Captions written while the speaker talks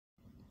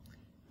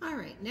All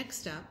right,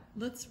 next up,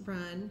 let's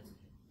run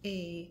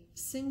a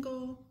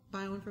single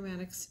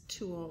bioinformatics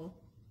tool,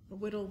 a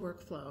WDL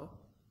workflow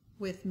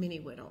with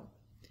miniwdl.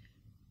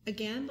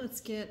 Again, let's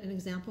get an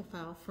example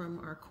file from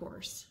our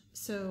course.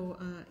 So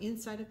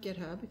inside of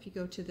GitHub, if you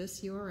go to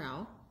this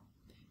URL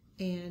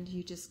and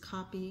you just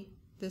copy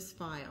this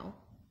file,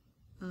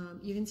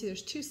 you can see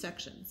there's two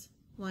sections.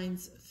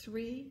 Lines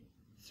 3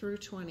 through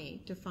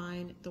 20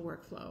 define the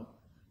workflow.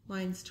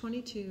 Lines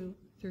 22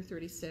 through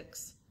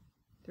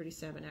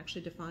 37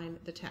 actually define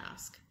the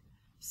task.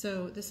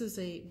 So this is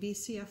a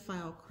VCF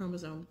file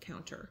chromosome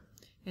counter,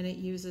 and it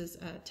uses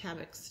a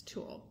TabX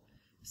tool.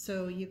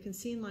 So you can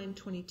see in line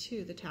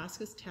 22, the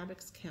task is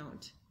TabX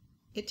count.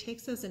 It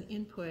takes as an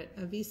input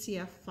a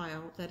VCF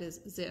file that is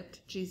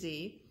zipped,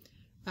 GZ,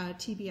 a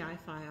TBI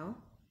file,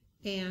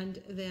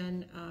 and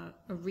then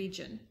a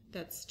region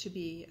that's to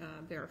be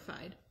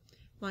verified.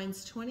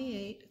 Lines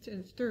 28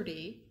 to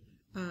 30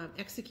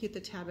 execute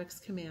the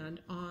TabX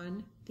command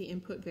on the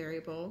input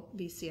variable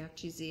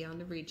VCF-GZ on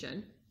the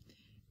region,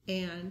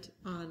 and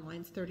on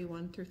lines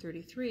 31 through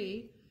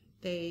 33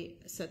 they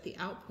set the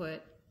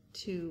output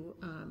to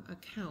a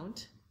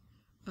count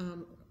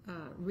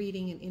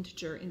reading an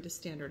integer into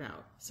standard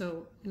out.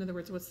 So in other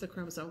words, what's the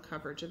chromosome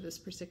coverage of this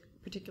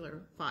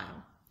particular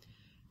file?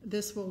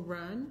 This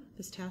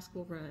task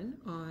will run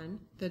on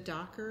the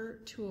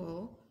Docker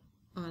tool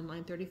on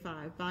line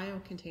 35,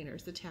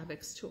 biocontainers, the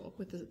TabX tool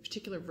with a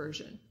particular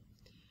version.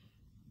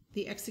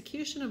 The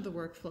execution of the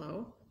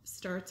workflow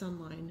starts on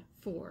line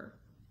 4.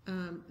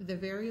 The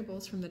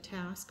variables from the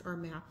task are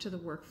mapped to the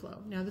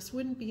workflow. Now this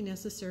wouldn't be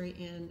necessary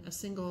in a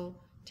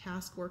single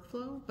task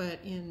workflow, but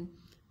in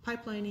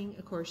pipelining,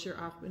 of course,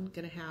 you're often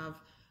going to have,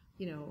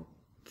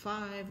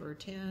 5 or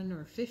 10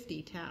 or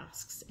 50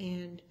 tasks,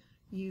 and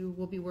you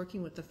will be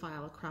working with the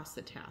file across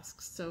the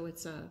tasks. So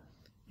it's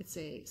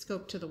a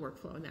scope to the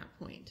workflow in that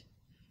point.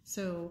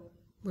 So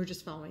we're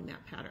just following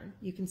that pattern.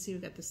 You can see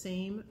we've got the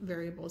same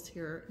variables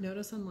here.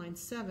 Notice on line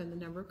 7, the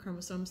number of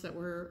chromosomes that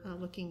we're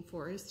looking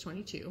for is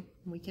 22.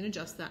 We can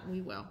adjust that, and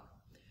we will.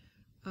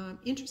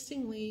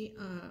 Interestingly,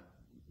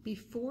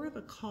 before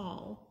the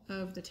call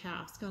of the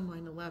task on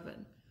line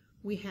 11,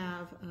 we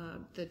have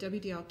the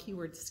WDL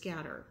keyword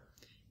scatter,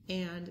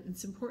 and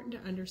it's important to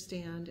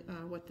understand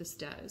what this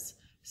does.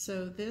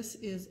 So this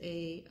is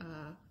a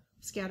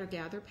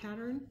scatter-gather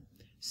pattern.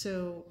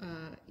 So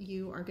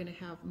you are going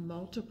to have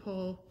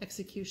multiple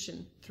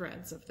execution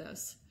threads of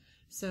this.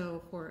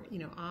 So for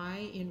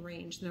I in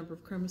range, the number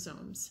of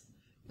chromosomes,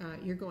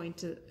 you're going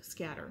to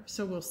scatter.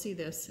 So we'll see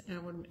this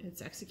when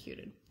it's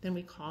executed. Then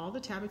we call the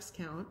TabX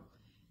count,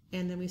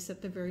 and then we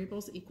set the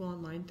variables equal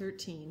on line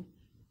 13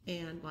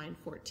 and line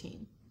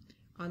 14.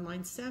 On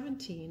line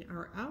 17,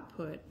 our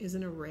output is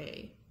an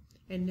array,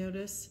 and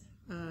notice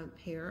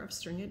pair of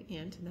string and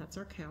int, and that's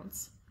our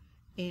counts.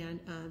 And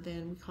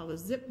then we call the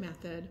zip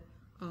method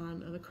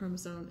on the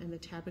chromosome and the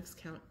TabX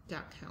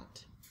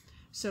count.count.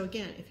 So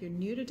again, if you're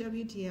new to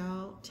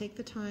WDL, take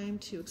the time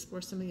to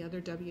explore some of the other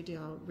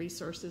WDL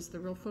resources. The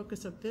real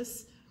focus of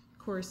this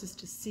course is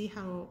to see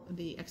how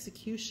the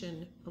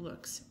execution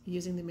looks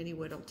using the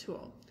miniwdl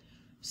tool.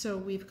 So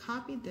we've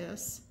copied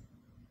this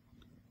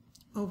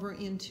over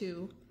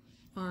into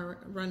our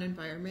run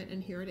environment,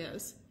 and here it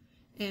is.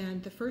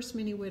 And the first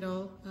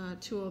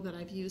miniwdl tool that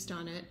I've used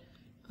on it,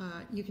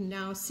 you can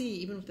now see,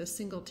 even with a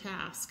single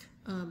task,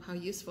 how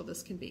useful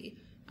this can be.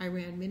 I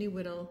ran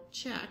miniwdl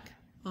check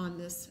on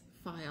this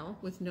file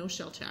with no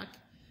shell check,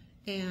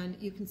 and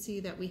you can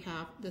see that we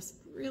have this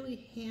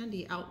really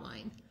handy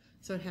outline.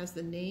 So it has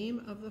the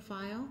name of the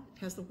file, it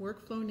has the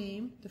workflow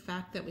name, the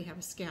fact that we have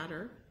a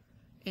scatter,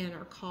 and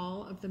our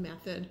call of the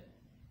method,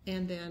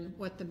 and then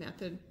what the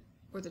method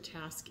or the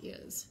task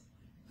is.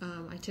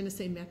 I tend to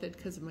say method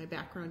because of my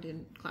background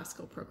in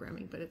classical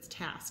programming, but it's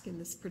task in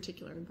this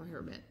particular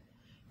environment.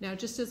 Now,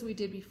 just as we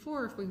did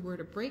before, if we were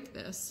to break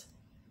this,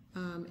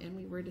 and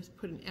we were to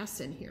put an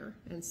S in here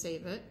and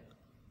save it,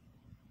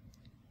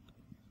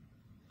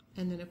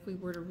 and then if we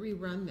were to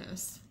rerun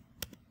this,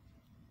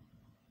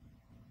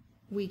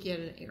 we get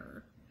an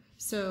error.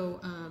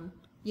 So,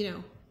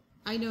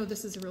 I know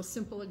this is a real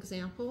simple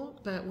example,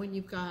 but when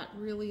you've got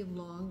really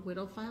long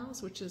WDL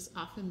files, which is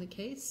often the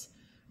case,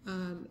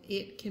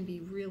 it can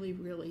be really,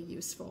 really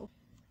useful.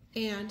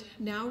 And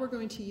now we're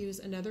going to use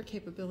another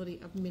capability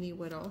of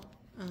miniwdl,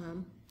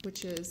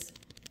 which is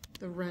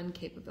the run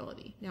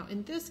capability. Now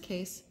in this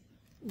case,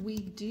 we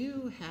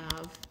do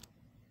have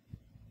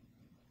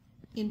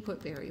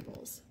input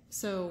variables.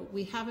 So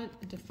we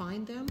haven't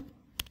defined them.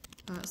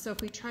 So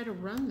if we try to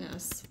run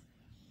this,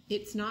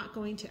 it's not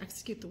going to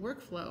execute the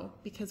workflow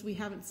because we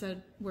haven't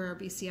said where our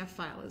VCF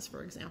file is,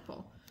 for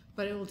example,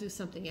 but it will do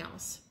something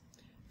else.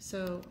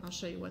 So I'll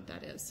show you what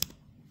that is.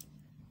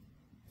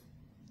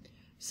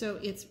 So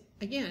it's,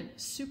 again,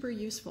 super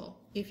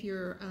useful if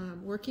you're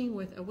working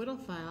with a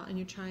WDL file and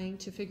you're trying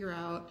to figure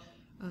out,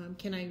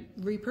 can I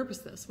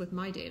repurpose this with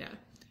my data?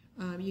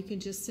 You can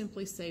just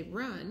simply say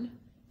run,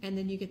 and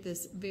then you get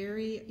this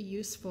very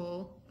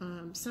useful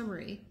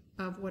summary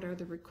of what are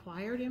the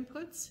required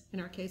inputs. In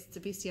our case, it's a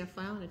VCF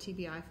file and a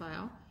TBI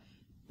file,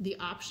 the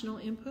optional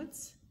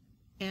inputs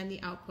and the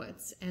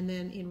outputs, and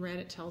then in red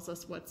it tells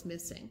us what's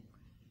missing.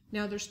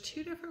 Now there's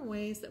two different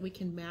ways that we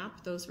can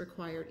map those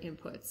required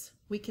inputs.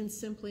 We can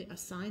simply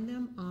assign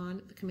them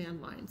on the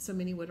command line, so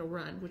miniwdl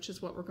run, which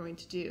is what we're going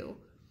to do,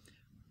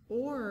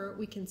 or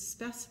we can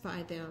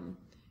specify them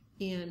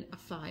in a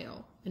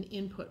file, an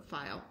input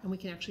file, and we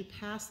can actually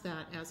pass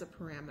that as a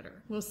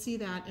parameter. We'll see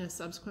that in a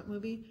subsequent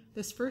movie.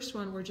 This first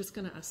one, we're just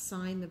going to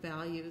assign the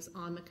values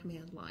on the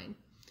command line.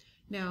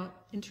 Now,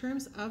 in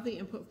terms of the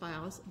input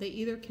files, they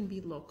either can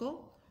be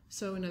local,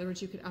 so in other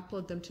words, you could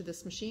upload them to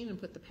this machine and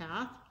put the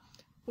path,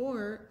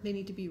 or they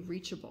need to be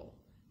reachable.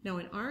 Now,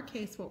 in our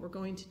case, what we're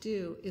going to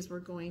do is we're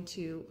going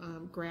to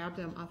grab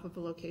them off of a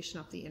location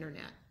off the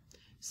internet.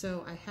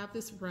 So I have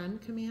this run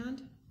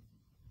command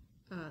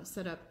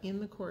set up in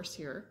the course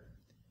here.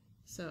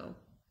 So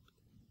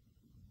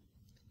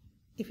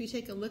if you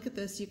take a look at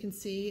this, you can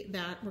see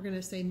that we're going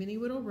to say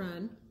miniwdl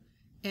run,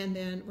 and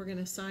then we're going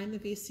to assign the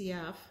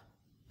VCF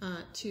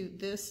to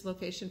this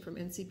location from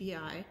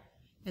NCBI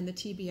and the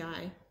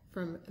TBI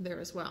from there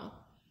as well.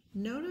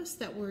 Notice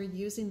that we're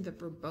using the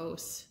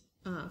verbose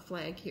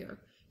flag here,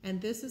 and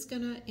this is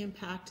going to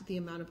impact the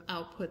amount of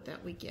output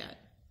that we get.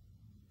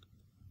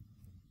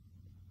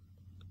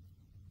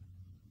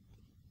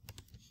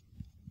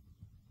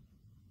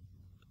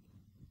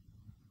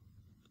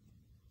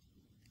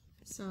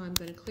 So I'm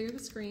going to clear the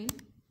screen,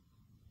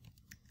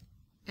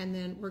 and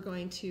then we're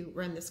going to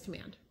run this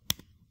command.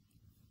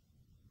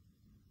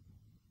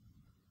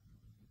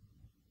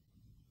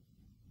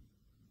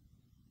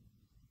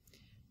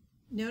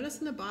 Notice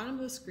in the bottom of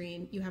the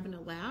screen you have an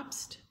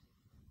elapsed,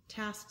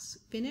 tasks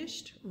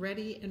finished,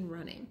 ready, and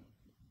running.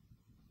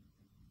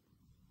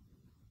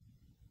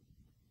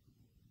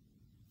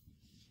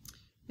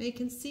 Now you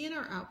can see in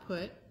our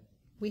output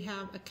we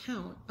have a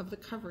count of the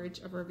coverage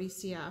of our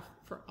VCF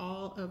for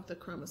all of the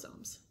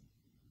chromosomes.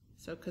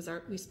 So because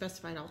we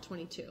specified all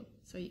 22,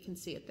 so you can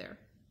see it there.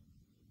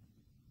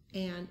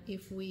 And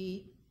if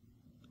we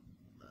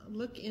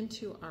look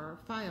into our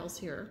files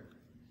here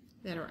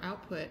that are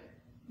output,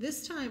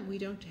 this time we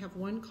don't have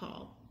one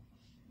call.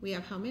 We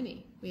have how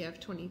many? We have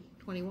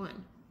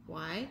 21.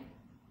 Why?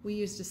 We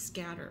used a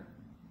scatter.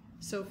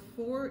 So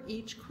for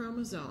each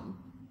chromosome,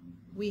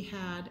 we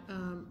had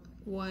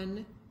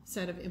one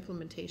set of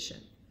implementation.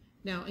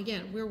 Now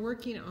again, we're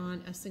working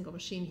on a single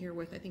machine here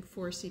with I think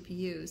 4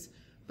 CPUs,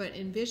 but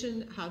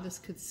envision how this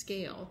could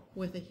scale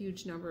with a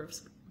huge number of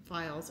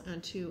files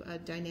onto a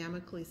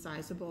dynamically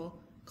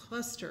sizable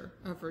cluster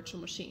of virtual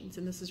machines,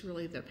 and this is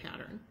really the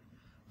pattern.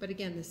 But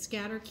again, the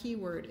scatter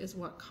keyword is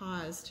what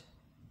caused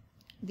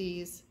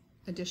these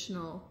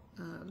additional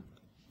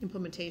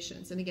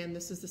implementations. And again,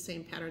 this is the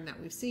same pattern that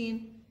we've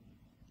seen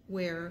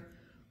where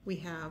we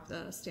have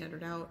the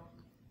standard out,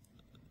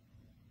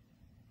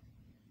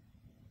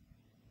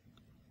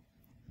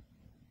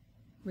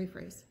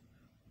 rephrase,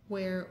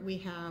 where we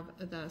have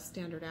the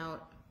standard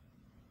out,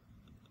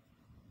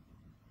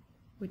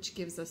 which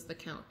gives us the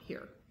count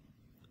here.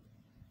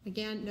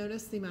 Again,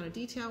 notice the amount of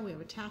detail. We have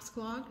a task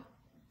log.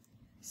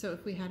 So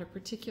if we had a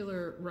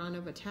particular run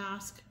of a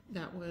task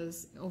that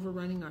was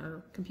overrunning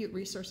our compute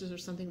resources or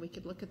something, we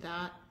could look at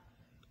that.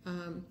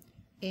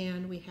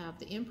 And we have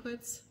the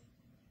inputs.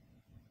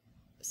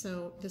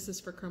 So this is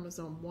for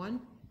chromosome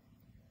 1.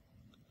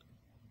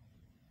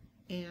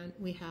 And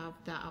we have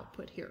the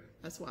output here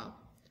as well.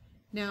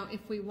 Now,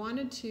 if we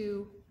wanted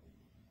to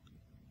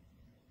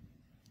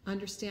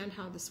understand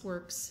how this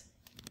works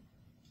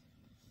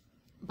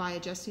by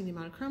adjusting the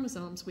amount of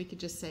chromosomes, we could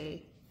just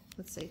say,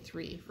 let's say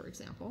 3, for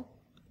example.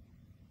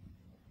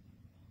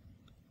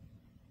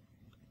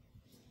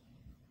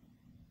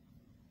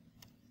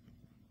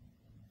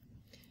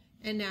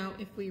 And now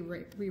if we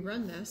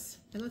rerun this,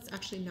 and let's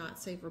actually not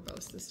say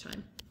verbose this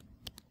time.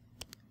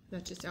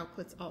 That just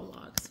outputs all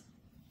logs.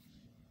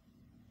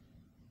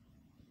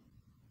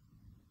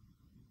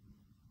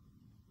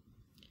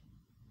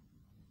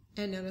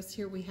 And notice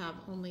here we have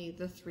only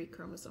the 3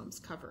 chromosomes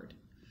covered.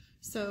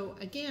 So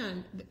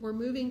again, we're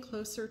moving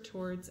closer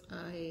towards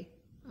a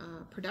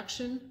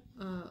production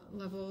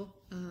level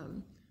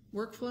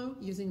workflow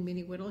using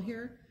miniwdl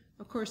here.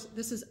 Of course,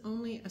 this is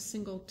only a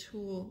single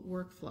tool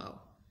workflow.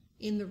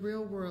 In the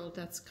real world,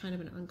 that's kind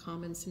of an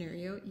uncommon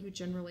scenario. You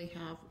generally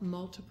have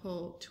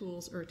multiple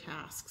tools or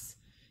tasks.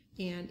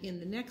 And in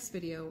the next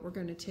video, we're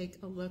going to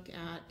take a look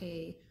at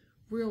a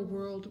real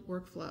world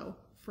workflow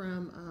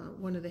from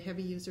one of the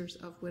heavy users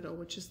of WDL,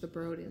 which is the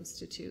Broad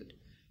Institute.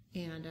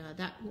 And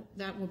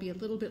that will be a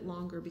little bit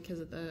longer because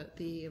of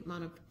the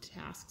amount of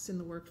tasks in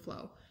the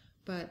workflow.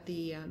 But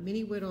the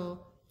miniwdl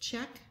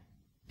check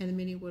and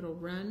the miniwdl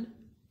run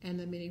and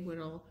the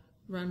miniwdl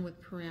run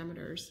with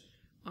parameters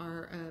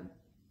are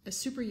a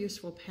super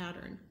useful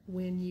pattern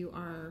when you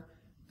are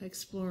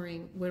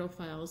exploring WDL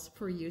files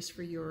for use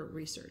for your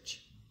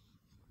research.